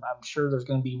Sider, I'm sure there's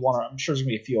going to be one. I'm sure there's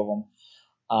going to be a few of them.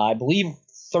 I believe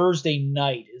Thursday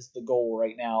night is the goal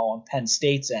right now on Penn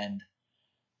State's end,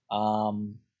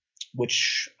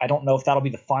 which I don't know if that'll be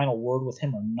the final word with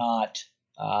him or not.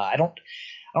 I don't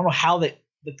know how the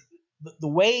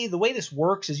way this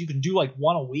works is you can do like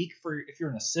one a week if you're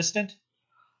an assistant,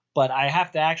 but I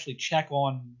have to actually check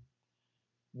on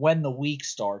when the week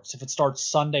starts, if it starts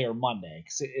Sunday or Monday.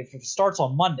 Because if it starts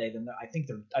on Monday, then I think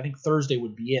Thursday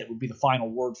would be the final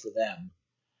word for them.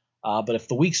 But if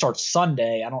the week starts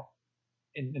Sunday,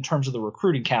 in terms of the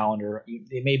recruiting calendar,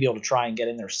 they may be able to try and get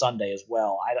in there Sunday as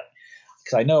well.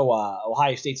 Because I know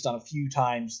Ohio State's done a few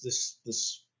times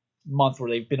this month where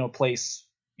they've been in a place,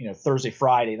 Thursday,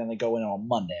 Friday, then they go in on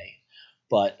Monday.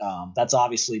 But that's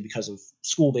obviously because of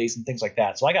school days and things like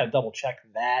that. So I got to double check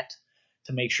that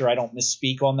to make sure I don't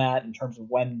misspeak on that in terms of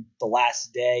when the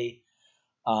last day,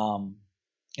 or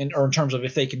in terms of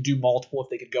if they can do multiple, if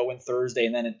they could go in Thursday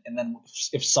and then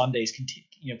if Sunday's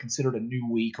considered a new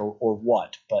week or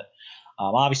what. But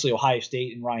obviously Ohio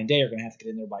State and Ryan Day are going to have to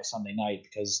get in there by Sunday night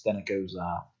because then it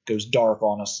goes dark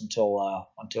on us until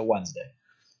Wednesday.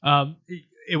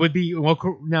 It would be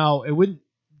now it wouldn't.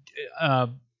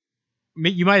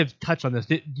 You might have touched on this.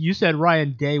 You said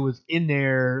Ryan Day was in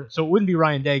there, so it wouldn't be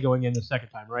Ryan Day going in the second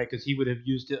time, right? Because he would have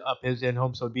used up his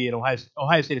in-home, so it'd be an Ohio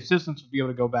State assistants would be able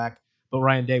to go back, but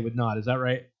Ryan Day would not. Is that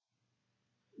right?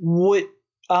 No,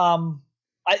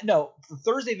 the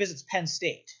Thursday visit's Penn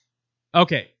State.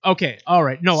 Okay, all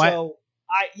right. No,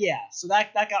 so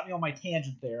that got me on my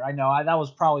tangent there. I know that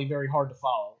was probably very hard to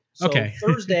follow. So okay.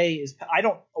 Thursday is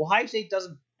Ohio State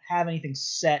doesn't have anything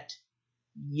set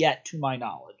yet to my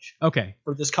knowledge. Okay.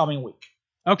 For this coming week.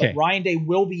 Okay. But Ryan Day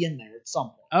will be in there at some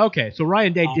point. Okay, so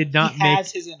Ryan Day did not he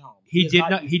has his in-home. He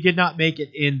did not make it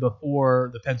in before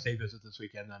the Penn State visit this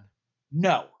weekend then.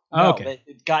 No. Okay.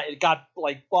 It got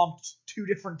like bumped 2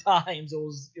 different times. It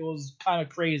was kind of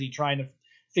crazy trying to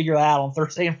figure that out on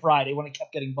Thursday and Friday when it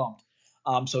kept getting bumped.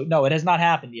 So no, it has not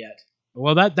happened yet.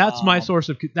 Well, that's my source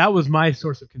of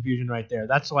confusion right there.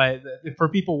 That's why for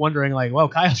people wondering like, well,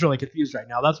 Kyle's really confused right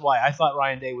now. That's why I thought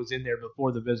Ryan Day was in there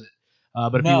before the visit.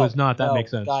 But if he was not, that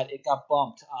makes sense. It got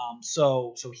bumped.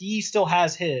 So he still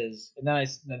has his, and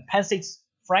then Penn State's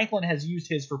Franklin has used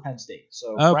his for Penn State.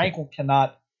 So okay. Franklin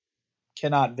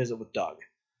cannot visit with Doug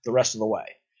the rest of the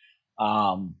way.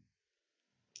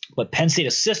 But Penn State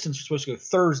assistants are supposed to go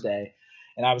Thursday.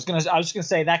 And I was just gonna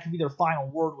say that could be their final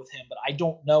word with him, but I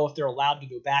don't know if they're allowed to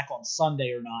go back on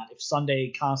Sunday or not. If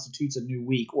Sunday constitutes a new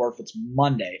week, or if it's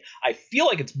Monday. I feel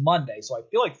like it's Monday, so I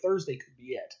feel like Thursday could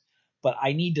be it. But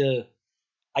I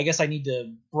guess I need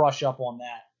to brush up on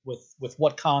that with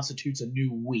what constitutes a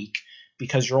new week,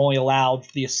 because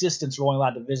the assistants are only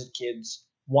allowed to visit kids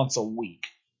once a week,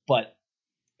 but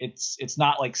it's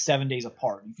not like 7 days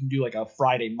apart. You can do like a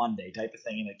Friday, Monday type of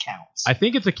thing, and it counts. I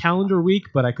think it's a calendar week,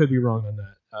 but I could be wrong on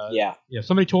that. Yeah.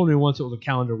 Somebody told me once it was a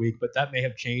calendar week, but that may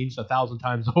have changed 1,000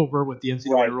 times over with the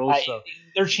NCAA rules.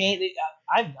 They're changing.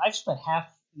 I've spent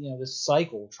half this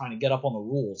cycle trying to get up on the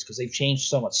rules because they've changed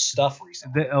so much stuff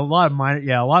recently. A lot of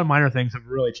minor things have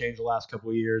really changed the last couple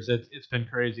of years. It's been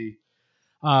crazy.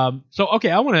 I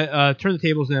want to turn the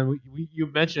tables in. You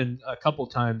mentioned a couple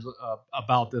times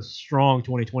about this strong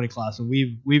 2020 class, and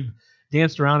we've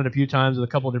danced around it a few times with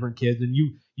a couple of different kids. And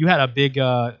you had a big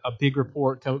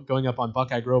report going up on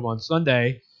Buckeye Grove on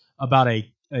Sunday about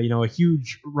a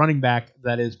huge running back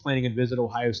that is planning to visit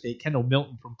Ohio State, Kendall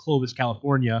Milton from Clovis,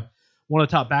 California, one of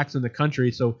the top backs in the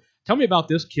country. So tell me about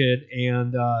this kid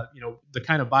and the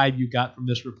kind of vibe you got from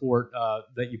this report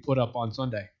that you put up on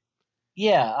Sunday.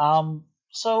 Yeah.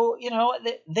 So,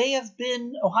 they have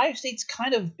been – Ohio State's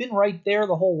kind of been right there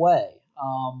the whole way.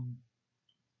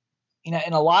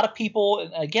 And a lot of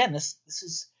people – again, this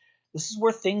is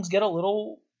where things get a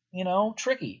little,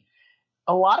 tricky.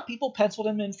 A lot of people penciled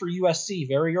him in for USC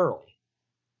very early.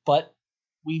 But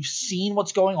we've seen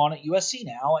what's going on at USC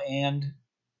now, and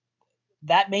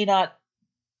that may not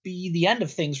be the end of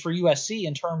things for USC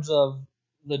in terms of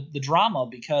the drama,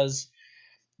 because –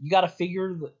 you got to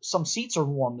figure that some seats are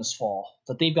warm this fall,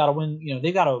 that they've got to win.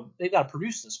 They've got to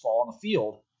produce this fall on the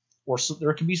field, or so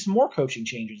there can be some more coaching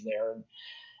changes there,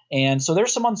 and so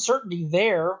there's some uncertainty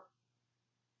there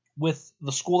with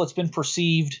the school that's been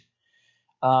perceived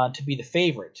to be the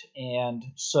favorite. And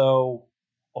so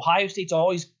Ohio State's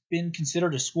always been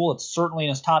considered a school that's certainly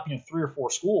in its top 3 or 4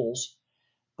 schools,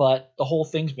 but the whole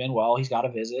thing's been, well, he's got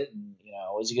to visit, and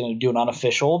is he going to do an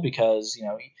unofficial, because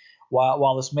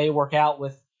while this may work out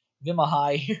with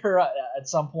Vimahai here at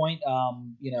some point,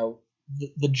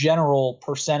 the general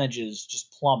percentages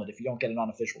just plummet if you don't get an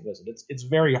unofficial visit. It's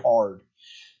very hard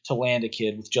to land a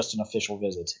kid with just an official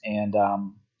visit. And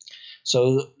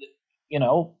so,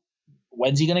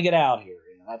 when's he going to get out here?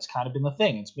 That's kind of been the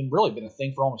thing. It's really been a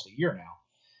thing for almost a year now.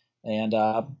 And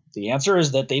the answer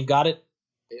is that they've got it.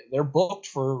 They're booked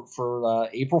for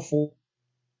April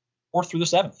 4th through the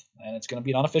 7th, and it's going to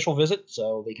be an unofficial visit,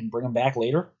 so they can bring him back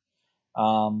later.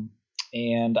 I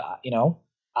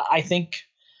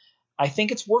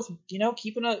think it's worth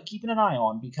keeping an eye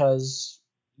on, because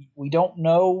we don't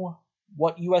know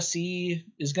what USC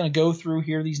is going to go through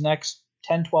here these next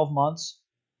 10, 12 months.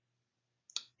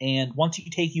 And once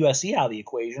you take USC out of the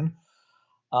equation,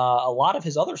 a lot of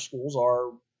his other schools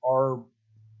are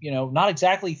not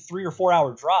exactly 3 or 4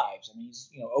 hour drives. I mean,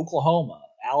 Oklahoma,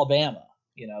 Alabama,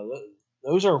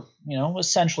 those are,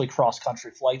 essentially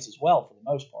cross-country flights as well for the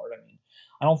most part. I mean,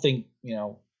 I don't think,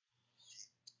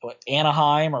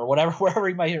 Anaheim or wherever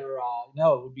he might, it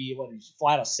would be when he'd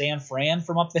fly out of San Fran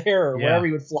from up there, or wherever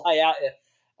he would fly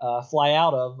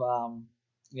out of,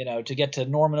 to get to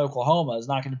Norman, Oklahoma is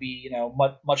not going to be,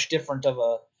 much different of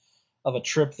a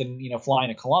trip than, flying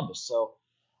to Columbus. So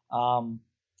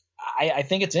I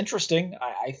think it's interesting.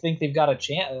 I think they've got a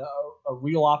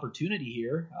real opportunity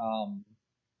here.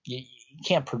 You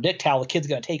can't predict how the kid's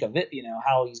going to take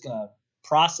how he's going to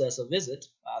process a visit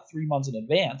 3 months in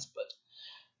advance, but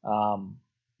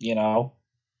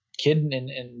kid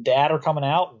and dad are coming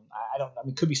out, and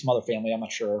it could be some other family, I'm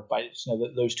not sure, but I just know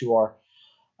that those two are,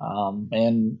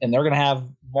 and they're going to have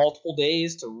multiple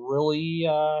days to really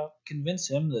convince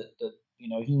him that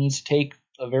he needs to take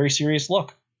a very serious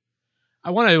look. I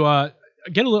want to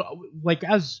get a little,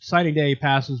 as signing day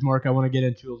passes, Mark, I want to get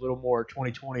into a little more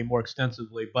 2020 more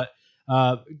extensively, but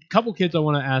a couple kids I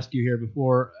want to ask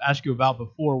you about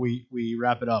before we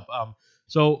wrap it up.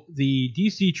 So the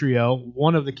DC trio,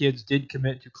 one of the kids did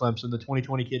commit to Clemson, the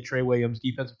 2020 kid, Trey Williams,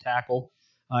 defensive tackle.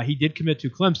 He did commit to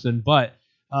Clemson, but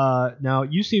now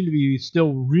you seem to be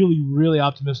still really, really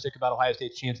optimistic about Ohio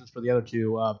State's chances for the other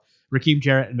two, Rakeem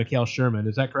Jarrett and Mikael Sherman.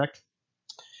 Is that correct?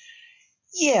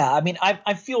 Yeah, I mean,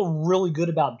 I feel really good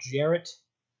about Jarrett.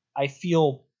 I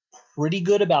feel pretty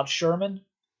good about Sherman.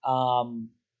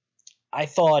 I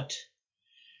thought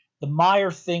the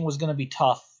Meyer thing was going to be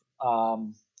tough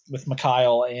with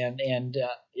Mikael, and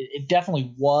it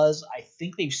definitely was. I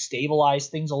think they've stabilized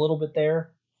things a little bit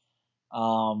there.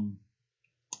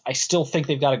 I still think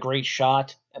they've got a great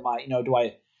shot. Do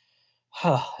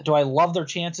I love their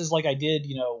chances like I did,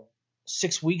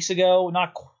 6 weeks ago.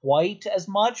 Not quite as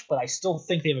much, but I still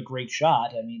think they have a great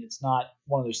shot. I mean, it's not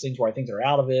one of those things where I think they're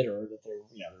out of it or that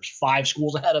there's 5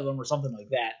 schools ahead of them or something like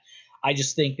that. I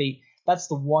just think that's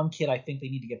the one kid I think they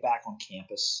need to get back on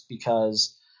campus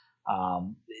because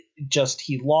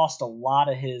he lost a lot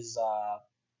of his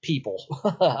people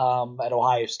at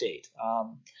Ohio State.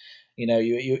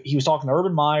 He was talking to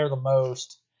Urban Meyer the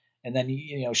most. And then,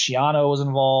 Shiano was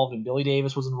involved and Billy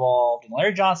Davis was involved and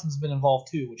Larry Johnson's been involved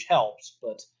too, which helps.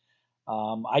 But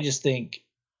I just think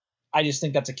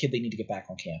that's a kid they need to get back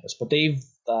on campus. But they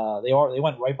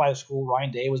went right by the school. Ryan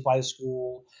Day was by the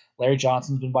school. Larry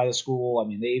Johnson's been by the school. I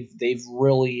mean, they've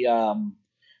really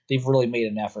made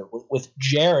an effort with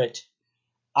Jarrett.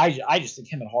 I just think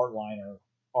him and Hartline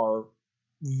are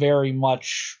very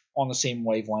much on the same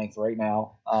wavelength right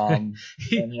now. And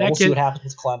we'll see what happens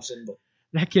with Clemson, but.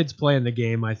 That kid's playing the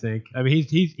game, I think. I mean,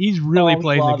 he's really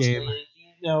playing the game.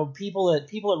 People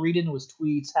that read into his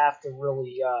tweets have to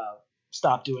really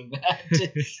stop doing that.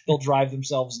 They'll drive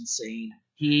themselves insane.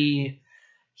 He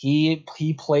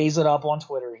plays it up on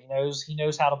Twitter. He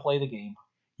knows how to play the game.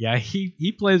 Yeah,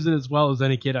 he plays it as well as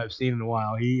any kid I've seen in a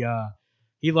while. He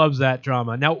loves that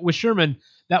drama. Now with Sherman,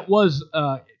 that was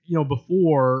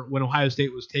before when Ohio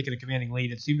State was taking a commanding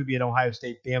lead. It seemed to be an Ohio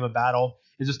State-Bama battle.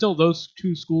 Is it still those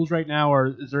 2 schools right now,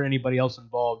 or is there anybody else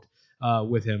involved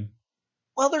with him?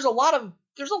 Well, there's a lot of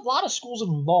schools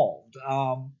involved.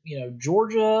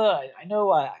 Georgia. I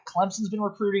know Clemson's been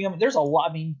recruiting him. There's a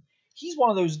lot. I mean, he's one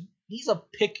of those. He's a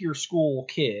pick your school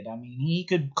kid. I mean, he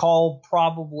could call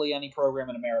probably any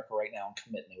program in America right now and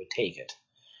commit, and they would take it.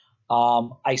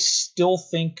 I still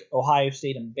think Ohio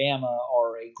State and Bama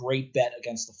are a great bet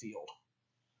against the field.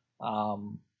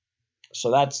 So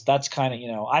that's kind of,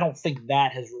 I don't think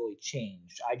that has really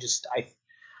changed. I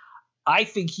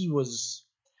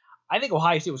think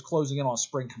Ohio State was closing in on a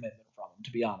spring commitment from him,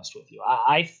 to be honest with you.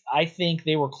 I think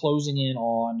they were closing in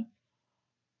on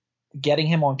getting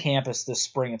him on campus this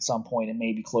spring at some point and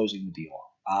maybe closing the deal.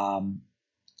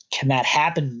 Can that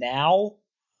happen now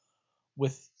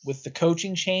with the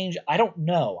coaching change? I don't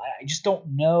know. I just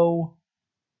don't know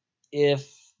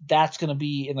if that's going to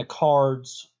be in the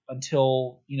cards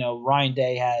until Ryan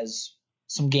Day has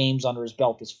some games under his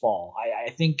belt this fall. I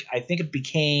think it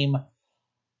became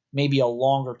maybe a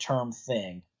longer term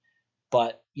thing,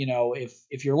 but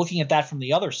if you're looking at that from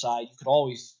the other side, you could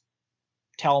always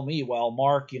tell me, well,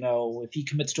 Mark, if he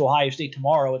commits to Ohio State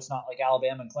tomorrow, it's not like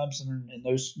Alabama and Clemson and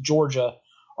those Georgia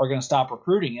are going to stop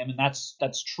recruiting him, and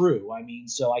that's true. I mean,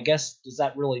 so I guess does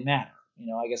that really matter?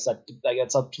 I guess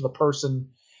that's up to the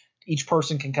person. Each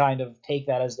person can kind of take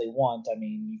that as they want. I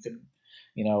mean, you can,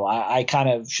 I kind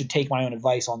of should take my own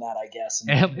advice on that, I guess.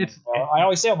 And, I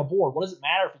always say on the board, what does it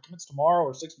matter if he commits tomorrow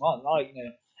or 6 months?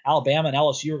 Alabama and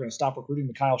LSU are going to stop recruiting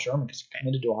Mikhail Sherman because he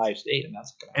committed to Ohio State, and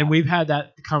that's going to happen. And we've had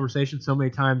that conversation so many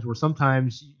times where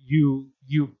sometimes you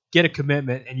get a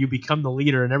commitment and you become the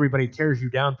leader, and everybody tears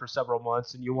you down for several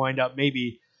months, and you wind up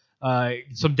maybe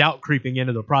some doubt creeping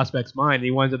into the prospect's mind, and he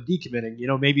winds up decommitting.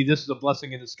 Maybe this is a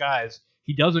blessing in disguise.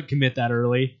 He doesn't commit that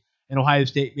early, and Ohio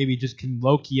State maybe just can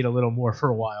low-key it a little more for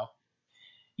a while.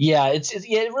 Yeah, it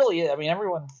really is. I mean,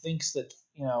 everyone thinks that,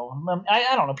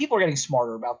 I don't know. People are getting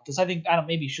smarter about this.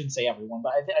 Maybe you shouldn't say everyone,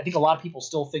 but I think a lot of people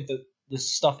still think that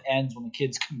this stuff ends when the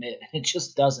kids commit. It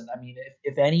just doesn't. I mean,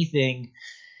 if anything,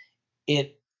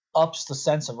 it ups the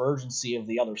sense of urgency of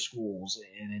the other schools,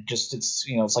 and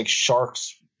it's like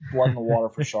sharks, blood in the water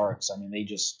for sharks. I mean, they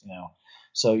just,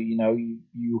 so,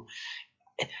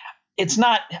 it's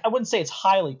not, I wouldn't say it's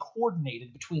highly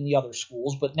coordinated between the other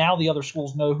schools, but now the other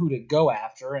schools know who to go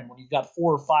after. And when you've got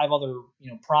 4 or 5 other,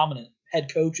 prominent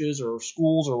head coaches or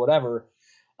schools or whatever,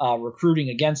 recruiting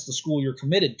against the school you're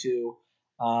committed to,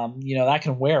 that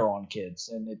can wear on kids,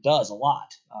 and it does a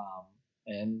lot.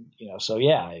 So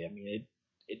yeah, I mean,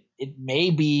 it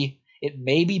may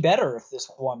be better if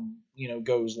this one,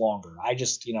 goes longer.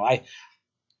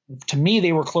 To me,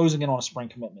 they were closing in on a spring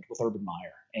commitment with Urban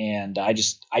Meyer, and I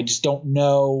just don't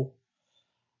know.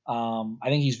 I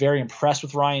think he's very impressed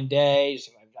with Ryan Day.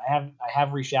 I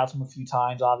have reached out to him a few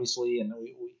times, obviously, and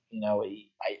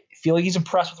I feel like he's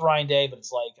impressed with Ryan Day, but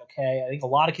it's like, okay, I think a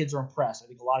lot of kids are impressed. I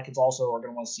think a lot of kids also are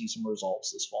going to want to see some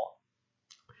results this fall.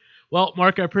 Well,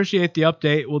 Mark, I appreciate the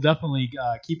update. We'll definitely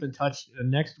keep in touch.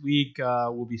 Next week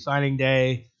will be signing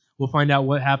day. We'll find out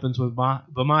what happens with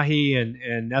Vamahi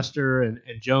and Nestor and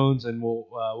Jones, and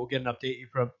we'll get an update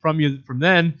from you from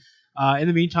then. In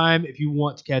the meantime, if you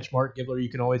want to catch Mark Gibler, you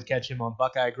can always catch him on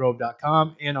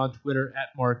BuckeyeGrove.com and on Twitter at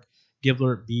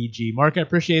MarkGiblerBG. Mark, I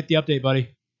appreciate the update,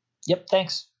 buddy. Yep,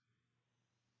 thanks.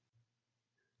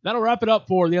 That'll wrap it up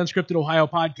for the Unscripted Ohio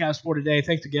podcast for today.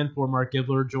 Thanks again for Mark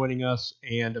Givler joining us.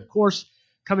 And, of course,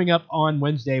 coming up on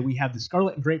Wednesday, we have the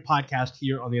Scarlet and Great podcast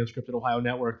here on the Unscripted Ohio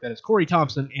Network. That is Corey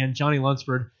Thompson and Johnny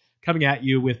Lunsford coming at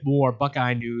you with more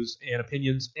Buckeye news and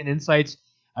opinions and insights.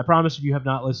 I promise if you have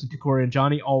not listened to Corey and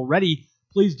Johnny already,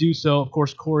 please do so. Of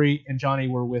course, Corey and Johnny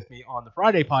were with me on the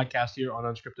Friday podcast here on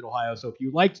Unscripted Ohio. So if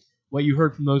you liked what you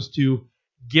heard from those two,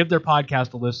 give their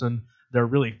podcast a listen. They're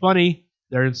really funny.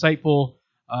 They're insightful.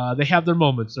 They have their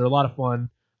moments. They're a lot of fun.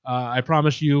 I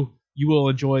promise you will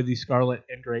enjoy the Scarlet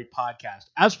and Great podcast.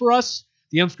 As for us,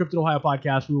 the Unscripted Ohio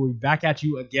podcast, we will be back at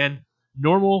you again.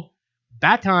 Normal,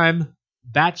 bat time,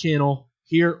 bat channel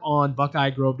here on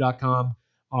BuckeyeGrove.com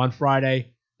on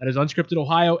Friday. That is Unscripted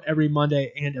Ohio every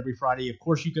Monday and every Friday. Of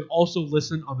course, you can also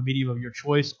listen on the medium of your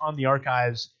choice on the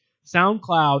archives,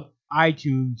 SoundCloud,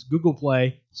 iTunes, Google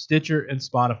Play, Stitcher, and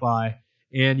Spotify.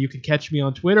 And you can catch me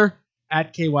on Twitter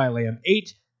at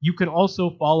KYLam8. You can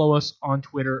also follow us on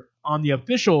Twitter, on the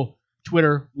official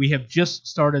Twitter we have just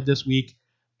started this week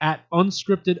at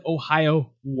Unscripted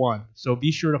Ohio 1. So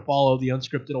be sure to follow the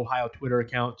Unscripted Ohio Twitter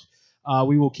account.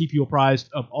 We will keep you apprised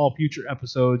of all future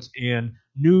episodes and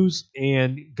news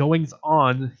and goings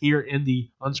on here in the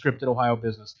Unscripted Ohio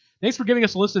business. Thanks for giving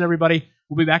us a listen, everybody.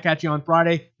 We'll be back at you on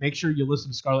Friday. Make sure you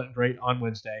listen to Scarlet and Great on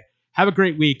Wednesday. Have a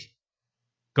great week.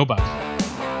 Go Bucks.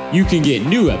 You can get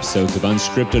new episodes of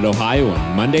Unscripted Ohio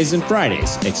on Mondays and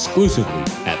Fridays exclusively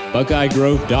at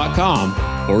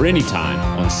BuckeyeGrove.com or anytime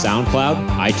on SoundCloud,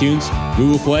 iTunes,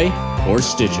 Google Play, or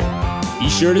Stitcher. Be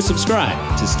sure to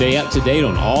subscribe to stay up to date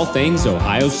on all things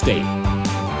Ohio State.